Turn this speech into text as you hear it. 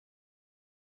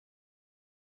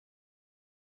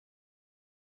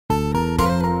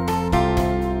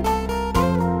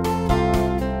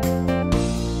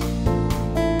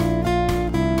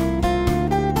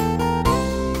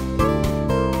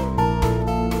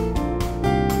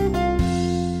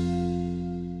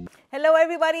Hello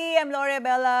everybody, I'm Lorii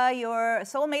Abela, your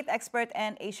soulmate expert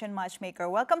and Asian matchmaker.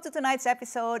 Welcome to tonight's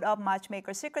episode of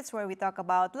Matchmaker Secrets, where we talk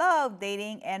about love,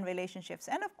 dating, and relationships,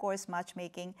 and of course,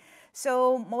 matchmaking.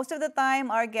 So most of the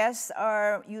time, our guests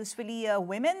are usually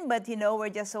women, but we're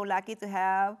just so lucky to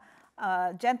have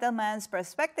a gentleman's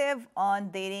perspective on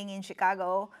dating in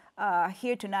Chicago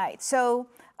here tonight. So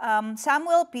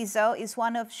Samuel Pizzo is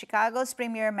one of Chicago's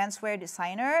premier menswear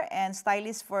designer and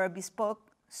stylist for bespoke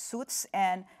suits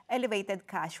and elevated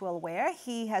casual wear.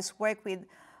 He has worked with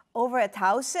over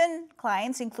 1,000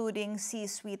 clients, including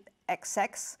C-suite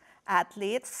execs,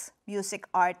 athletes, music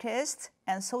artists,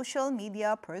 and social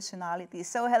media personalities.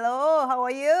 So hello, how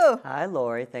are you? Hi,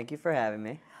 Lorii. Thank you for having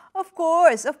me. Of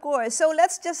course, of course. So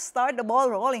let's just start the ball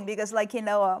rolling because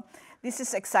this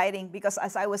is exciting because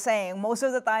as I was saying, most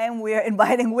of the time we're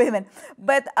inviting women.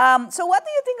 But so what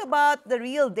do you think about the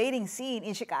real dating scene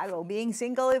in Chicago? Being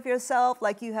single with yourself,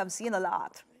 like you have seen a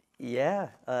lot. Yeah,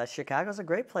 Chicago's a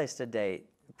great place to date.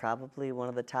 Probably one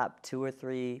of the top 2 or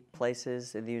 3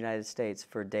 places in the United States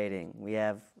for dating. We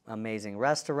have amazing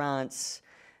restaurants,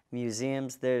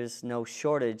 museums. There's no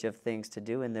shortage of things to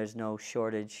do, and there's no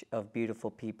shortage of beautiful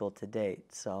people to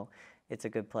date. So it's a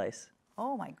good place.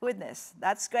 Oh my goodness,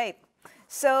 that's great.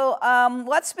 So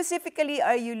what specifically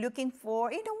are you looking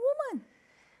for in a woman?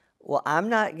 Well, I'm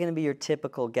not going to be your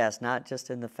typical guest, not just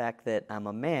in the fact that I'm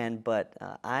a man, but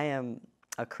I am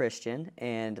a Christian,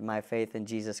 and my faith in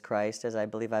Jesus Christ, as I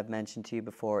believe I've mentioned to you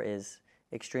before, is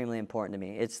extremely important to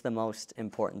me. It's the most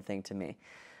important thing to me.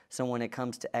 So when it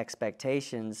comes to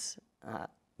expectations,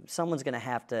 someone's going to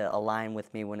have to align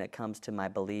with me when it comes to my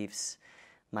beliefs,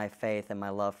 my faith, and my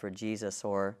love for Jesus,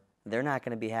 or they're not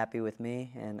going to be happy with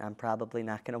me, and I'm probably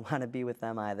not going to want to be with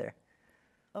them either.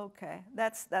 Okay,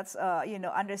 that's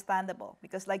understandable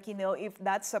because if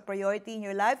that's a priority in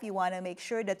your life, you want to make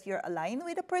sure that you're aligned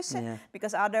with a person. Yeah.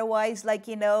 Because otherwise,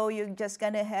 you're just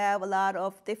gonna have a lot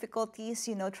of difficulties,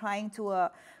 trying to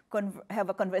have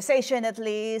a conversation at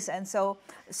least. And so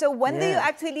when do you Yeah.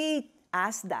 actually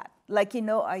ask that?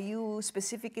 Are you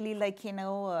specifically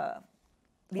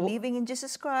believing in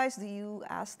Jesus Christ? Do you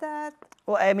ask that?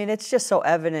 Well, I mean, it's just so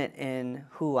evident in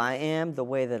who I am, the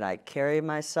way that I carry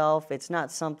myself. It's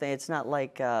not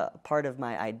like part of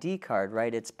my ID card,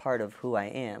 right? It's part of who I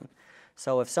am.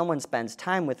 So if someone spends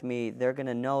time with me, they're going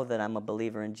to know that I'm a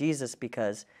believer in Jesus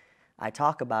because I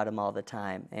talk about him all the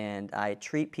time, and I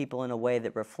treat people in a way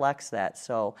that reflects that.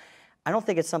 So I don't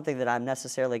think it's something that I'm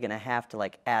necessarily going to have to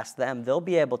ask them. They'll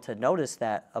be able to notice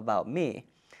that about me.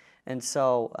 And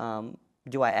so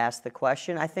do I ask the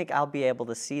question? I think I'll be able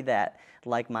to see that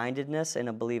like-mindedness in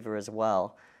a believer as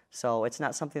well. So it's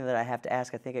not something that I have to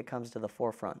ask. I think it comes to the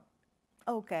forefront.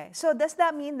 Okay. So does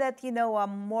that mean that,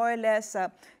 more or less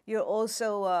you're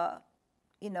also,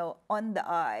 on the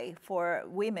eye for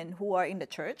women who are in the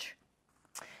church?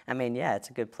 I mean, yeah, it's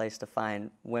a good place to find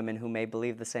women who may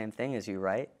believe the same thing as you,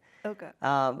 right? Okay.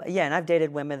 Yeah, and I've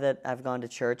dated women that I've gone to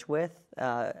church with.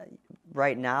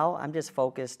 Right now, I'm just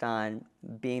focused on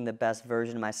being the best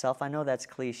version of myself. I know that's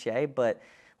cliche, but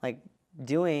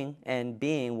doing and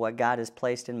being what God has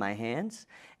placed in my hands,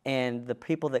 and the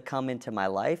people that come into my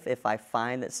life, if I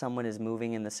find that someone is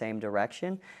moving in the same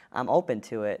direction, I'm open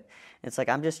to it. It's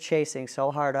I'm just chasing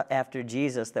so hard after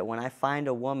Jesus that when I find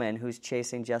a woman who's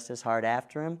chasing just as hard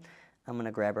after him, I'm going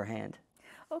to grab her hand.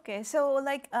 Okay, so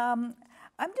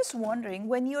I'm just wondering,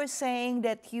 when you're saying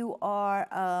that you are,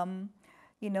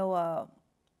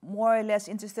 more or less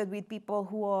interested with people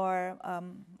who are,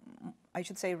 I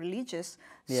should say, religious.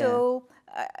 Yeah. So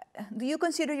do you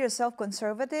consider yourself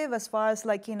conservative as far as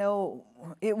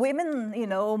women,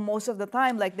 most of the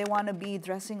time, they want to be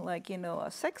dressing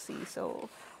sexy. So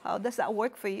how does that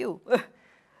work for you?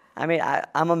 I mean,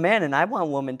 I'm a man, and I want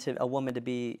a woman to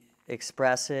be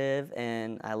expressive,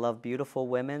 and I love beautiful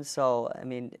women. So I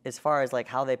mean, as far as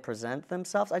how they present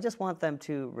themselves, I just want them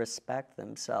to respect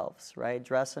themselves, right?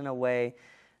 Dress in a way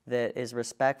that is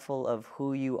respectful of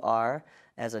who you are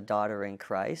as a daughter in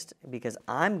Christ, because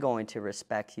I'm going to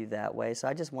respect you that way. So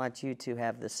I just want you to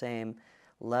have the same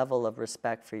level of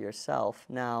respect for yourself.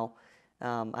 Now,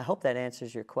 I hope that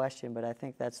answers your question, but I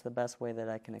think that's the best way that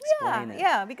I can explain it.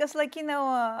 Yeah, because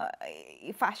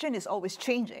fashion is always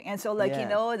changing, and so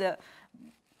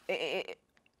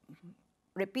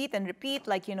repeat and repeat,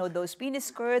 those mini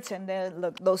skirts and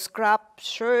then those crop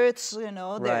shirts,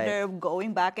 they're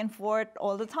going back and forth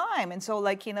all the time, and so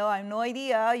I have no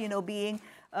idea, being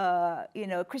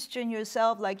Christian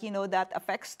yourself, that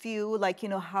affects you,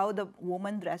 how the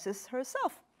woman dresses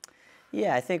herself.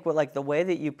 Yeah, I think like the way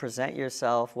that you present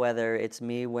yourself, whether it's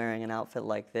me wearing an outfit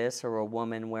like this or a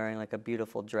woman wearing like a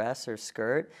beautiful dress or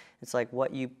skirt, it's like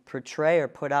what you portray or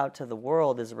put out to the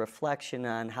world is a reflection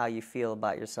on how you feel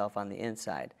about yourself on the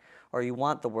inside, or you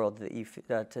want the world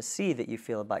that to see that you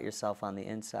feel about yourself on the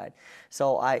inside.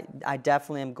 So I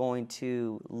definitely am going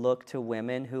to look to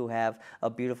women who have a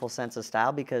beautiful sense of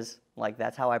style, because like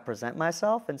that's how I present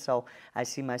myself, and so I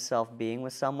see myself being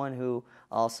with someone who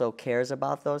also cares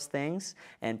about those things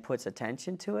and puts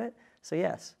attention to it. So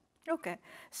yes. Okay.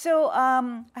 So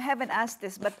I haven't asked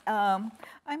this, but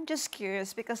I'm just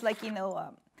curious because, like,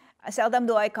 seldom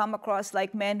do I come across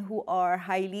like men who are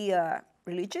highly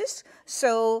religious.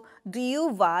 So do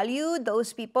you value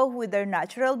those people with their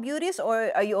natural beauties,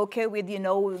 or are you okay with,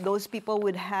 those people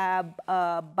would have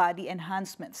body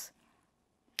enhancements?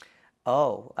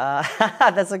 Oh,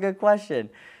 that's a good question.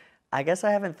 I guess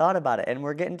I haven't thought about it, and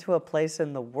we're getting to a place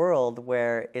in the world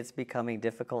where it's becoming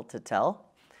difficult to tell.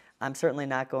 I'm certainly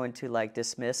not going to like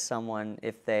dismiss someone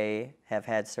if they have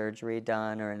had surgery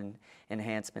done or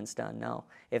enhancements done. No,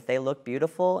 if they look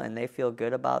beautiful and they feel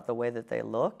good about the way that they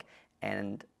look,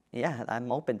 and yeah,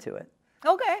 I'm open to it.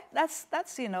 Okay, that's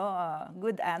a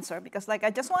good answer, because like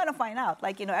I just want to find out,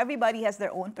 like, everybody has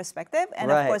their own perspective, and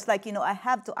of Right. course, like, I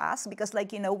have to ask because,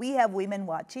 like, we have women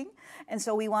watching, and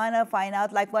so we want to find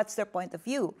out like what's their point of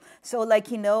view. So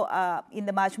like, in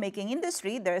the matchmaking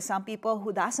industry, there are some people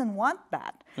who doesn't want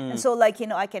that, and so like,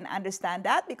 I can understand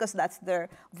that because that's their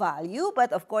value.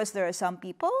 But of course, there are some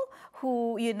people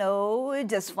who,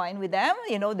 just fine with them,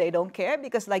 they don't care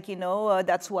because, like,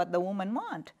 that's what the woman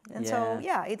want, and so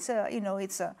yeah, it's a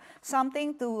it's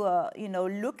something to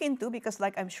look into, because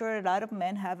like I'm sure a lot of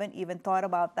men haven't even thought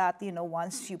about that,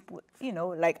 once you put,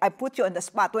 like I put you on the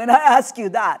spot when I ask you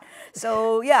that.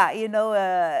 So yeah,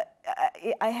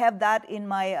 I have that in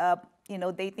my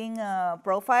dating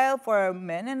profile for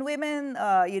men and women.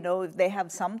 If they have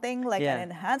something like Yeah.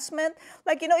 an enhancement,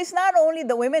 like, it's not only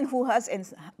the women who has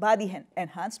body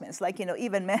enhancements, like,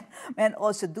 even men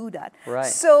also do that. Right.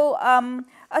 So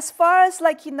as far as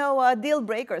like, deal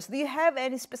breakers, do you have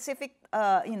any specific,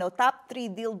 top 3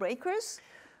 deal breakers?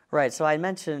 Right, so I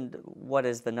mentioned what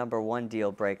is the #1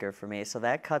 deal breaker for me, so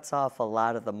that cuts off a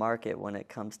lot of the market when it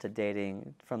comes to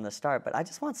dating from the start, but I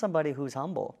just want somebody who's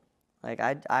humble. Like,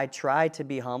 I try to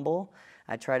be humble,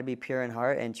 I try to be pure in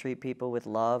heart and treat people with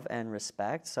love and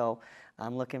respect, so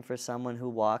I'm looking for someone who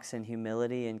walks in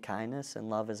humility and kindness and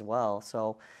love as well.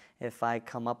 So if I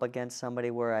come up against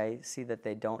somebody where I see that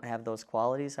they don't have those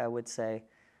qualities, I would say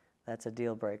that's a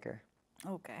deal breaker.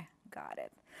 Okay, got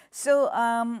it. So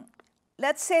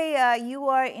let's say you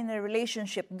are in a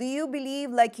relationship. Do you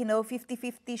believe like,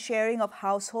 50-50 sharing of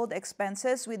household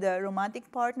expenses with a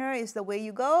romantic partner is the way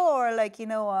you go? Or like,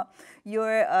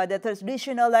 you're the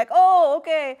traditional like, oh,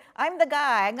 okay, I'm the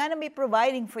guy, I'm going to be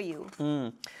providing for you.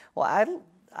 Well,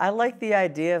 I like the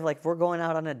idea of like, if we're going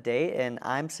out on a date and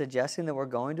I'm suggesting that we're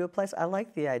going to a place, I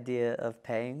like the idea of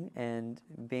paying and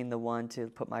being the one to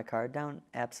put my card down.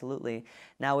 Absolutely.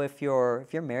 Now, if you're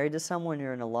married to someone,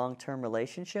 you're in a long-term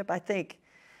relationship, I think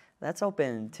that's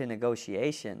open to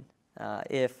negotiation.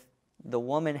 If the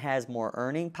woman has more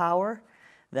earning power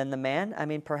than the man, I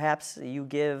mean, perhaps you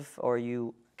give or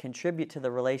you contribute to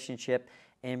the relationship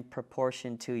in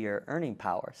proportion to your earning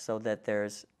power, so that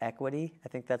there's equity. I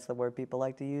think that's the word people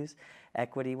like to use,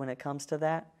 equity when it comes to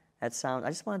that. I just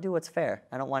want to do what's fair.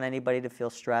 I don't want anybody to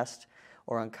feel stressed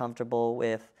or uncomfortable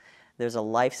with, there's a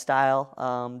lifestyle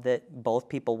that both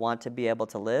people want to be able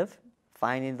to live,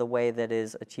 finding the way that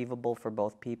is achievable for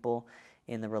both people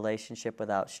in the relationship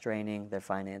without straining their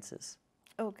finances.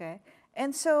 Okay.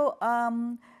 And so,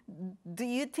 do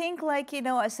you think, like,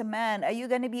 as a man, are you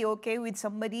going to be okay with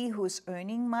somebody who's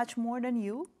earning much more than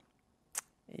you?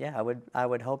 Yeah, I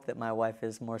would hope that my wife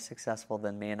is more successful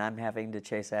than me and I'm having to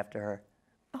chase after her.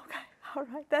 Okay. All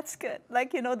right, that's good.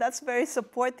 Like, that's very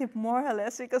supportive, more or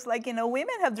less, because, like,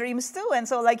 women have dreams too. And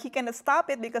so, like, he cannot stop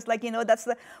it because, like, that's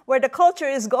where the culture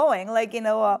is going. Like,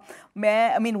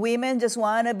 women just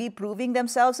want to be proving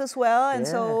themselves as well. And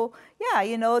so,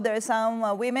 yeah, there are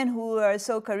some women who are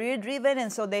so career driven.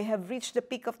 And so they have reached the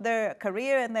peak of their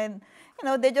career. And then,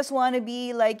 they just want to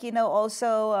be, like,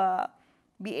 also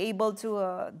be able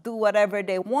to do whatever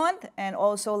they want, and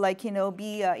also like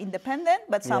be independent,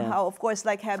 but somehow of course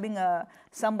like having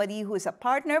somebody who is a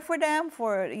partner for them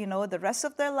for the rest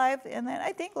of their life. And then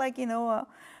I think like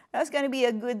that's going to be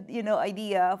a good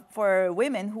idea for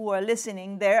women who are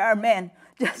listening. There are men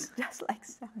just like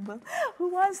Samuel who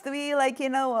wants to be like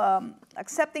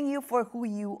accepting you for who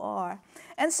you are.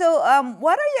 And so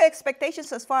what are your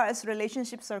expectations as far as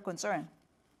relationships are concerned?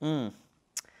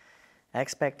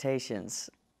 Expectations.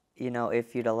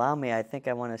 if you'd allow me, I think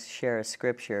I want to share a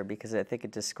scripture because I think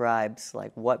it describes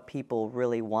like what people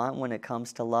really want when it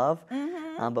comes to love,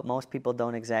 but most people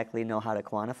don't exactly know how to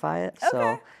quantify it. Okay.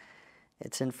 So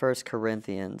it's in 1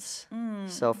 Corinthians.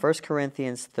 So 1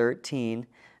 Corinthians 13,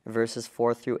 verses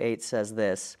 4 through 8 says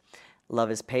this: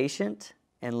 love is patient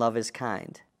and love is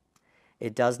kind.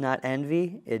 It does not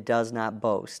envy, it does not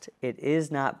boast, it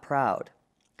is not proud.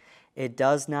 It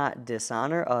does not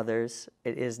dishonor others,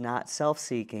 it is not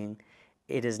self-seeking,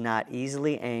 it is not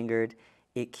easily angered,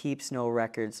 it keeps no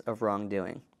records of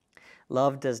wrongdoing.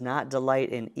 Love does not delight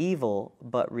in evil,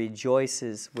 but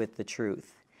rejoices with the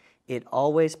truth. It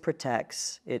always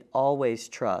protects, it always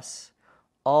trusts,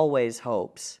 always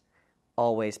hopes,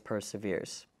 always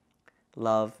perseveres.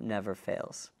 Love never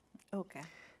fails. Okay.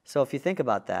 So if you think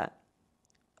about that,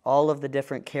 all of the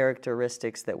different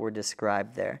characteristics that were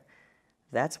described there,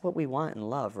 that's what we want in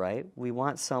love, right? We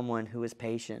want someone who is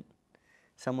patient,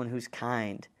 someone who's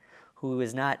kind, who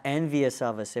is not envious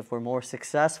of us if we're more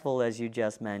successful, as you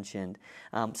just mentioned,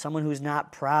 someone who's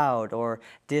not proud or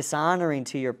dishonoring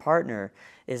to your partner,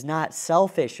 is not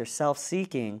selfish or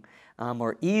self-seeking,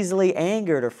 or easily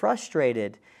angered or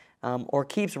frustrated, or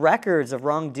keeps records of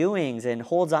wrongdoings and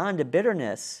holds on to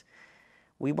bitterness.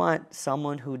 We want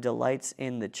someone who delights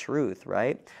in the truth,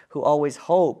 right? Who always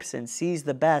hopes and sees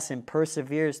the best and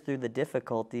perseveres through the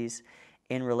difficulties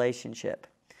in relationship.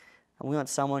 And we want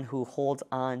someone who holds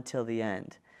on till the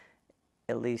end.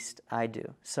 At least I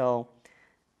do. So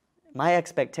my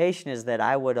expectation is that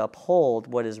I would uphold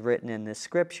what is written in this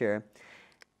scripture,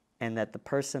 and that the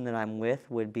person that I'm with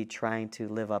would be trying to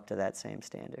live up to that same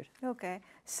standard. Okay.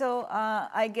 So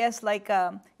I guess like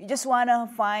you just want to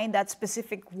find that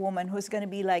specific woman who's going to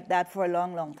be like that for a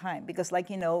long, long time. Because like,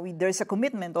 there's a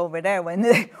commitment over there when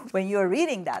when you're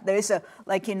reading that. There's a,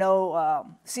 like,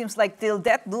 seems like till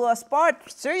death do us part,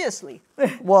 seriously.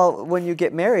 Well, when you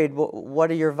get married, what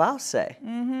do your vows say?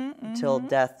 Till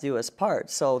death do us part.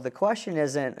 So the question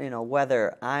isn't,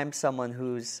 whether I'm someone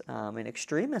who's an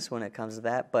extremist when it comes to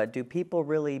that, but do people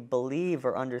really believe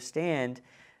or understand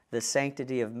the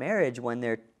sanctity of marriage when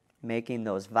they're making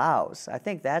those vows? I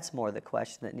think that's more the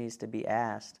question that needs to be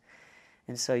asked.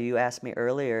 And so you asked me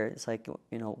earlier, it's like,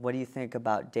 what do you think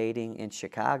about dating in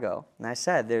Chicago? And I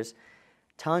said, there's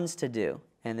tons to do,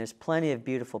 and there's plenty of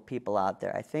beautiful people out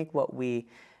there. I think what we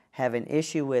have an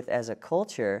issue with as a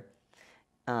culture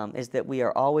is that we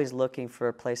are always looking for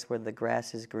a place where the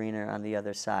grass is greener on the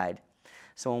other side.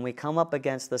 So when we come up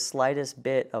against the slightest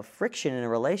bit of friction in a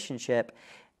relationship,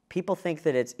 people think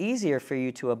that it's easier for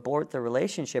you to abort the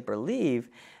relationship or leave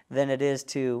than it is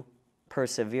to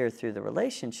persevere through the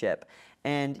relationship.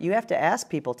 And you have to ask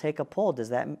people, take a poll, does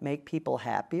that make people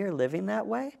happier living that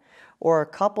way? Or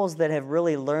couples that have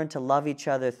really learned to love each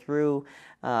other through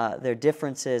their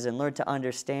differences and learn to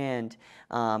understand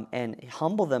and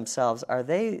humble themselves, are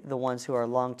they the ones who are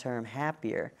long-term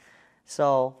happier?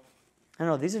 So, I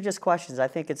don't know, these are just questions. I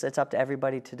think it's up to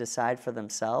everybody to decide for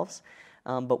themselves.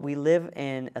 But we live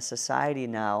in a society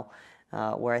now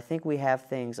where I think we have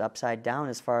things upside down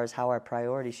as far as how our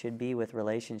priorities should be with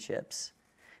relationships.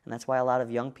 And that's why a lot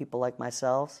of young people like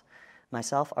myself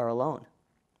are alone.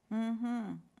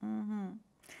 And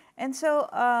so,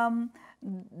 how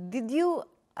did you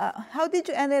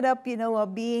ended up,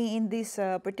 being in this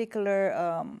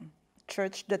particular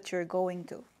church that you're going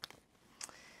to?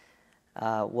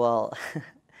 Well,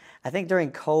 I think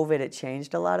during COVID it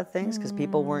changed a lot of things because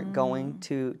people weren't going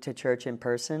to church in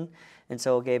person, and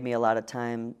so it gave me a lot of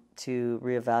time to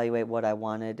reevaluate what I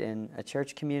wanted in a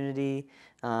church community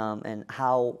and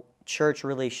how church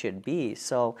really should be.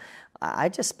 So I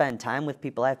just spend time with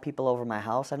people. I have people over my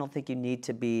house. I don't think you need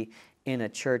to be in a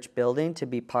church building to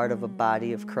be part of a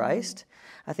body of Christ.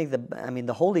 I think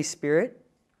the Holy Spirit,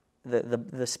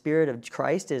 the Spirit of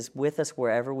Christ is with us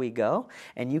wherever we go,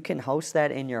 and you can host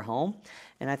that in your home.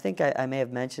 And I think I may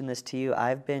have mentioned this to you.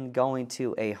 I've been going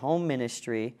to a home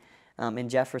ministry in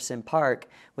Jefferson Park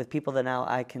with people that now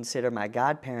I consider my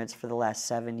godparents for the last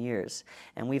 7 years.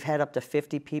 And we've had up to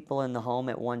 50 people in the home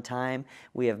at one time.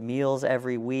 We have meals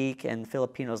every week, and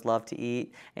Filipinos love to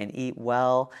eat and eat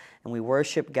well. And we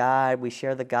worship God, we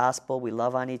share the gospel, we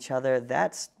love on each other.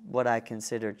 That's what I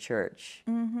consider church.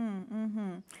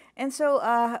 And so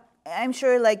I'm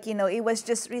sure, it was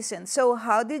just recent. So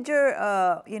how did your,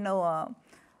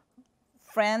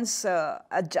 friends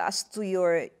adjust to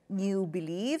your new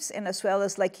beliefs, and as well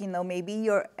as maybe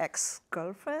your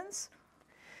ex-girlfriends?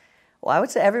 Well, I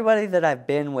would say everybody that I've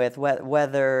been with,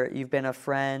 whether you've been a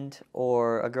friend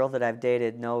or a girl that I've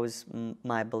dated, knows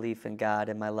my belief in God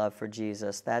and my love for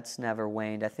Jesus. That's never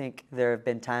waned. I think there have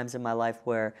been times in my life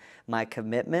where my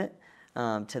commitment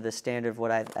to the standard of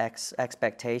what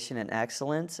expectation and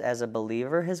excellence as a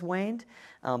believer has waned.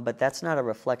 But that's not a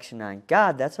reflection on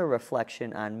God, that's a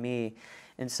reflection on me.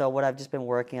 And so what I've just been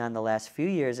working on the last few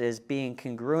years is being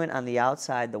congruent on the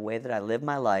outside, the way that I live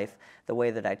my life, the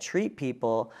way that I treat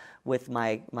people with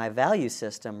my value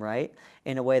system, right?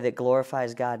 In a way that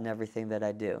glorifies God in everything that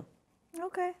I do.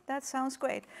 Okay, that sounds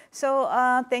great. So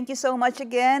thank you so much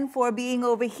again for being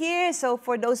over here. So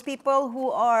for those people who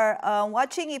are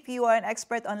watching, if you are an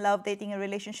expert on love, dating, and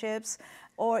relationships,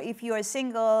 or if you are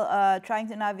single trying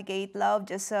to navigate love,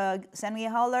 just send me a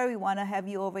holler. We want to have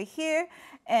you over here.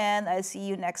 And I'll see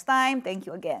you next time. Thank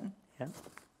you again. Yeah.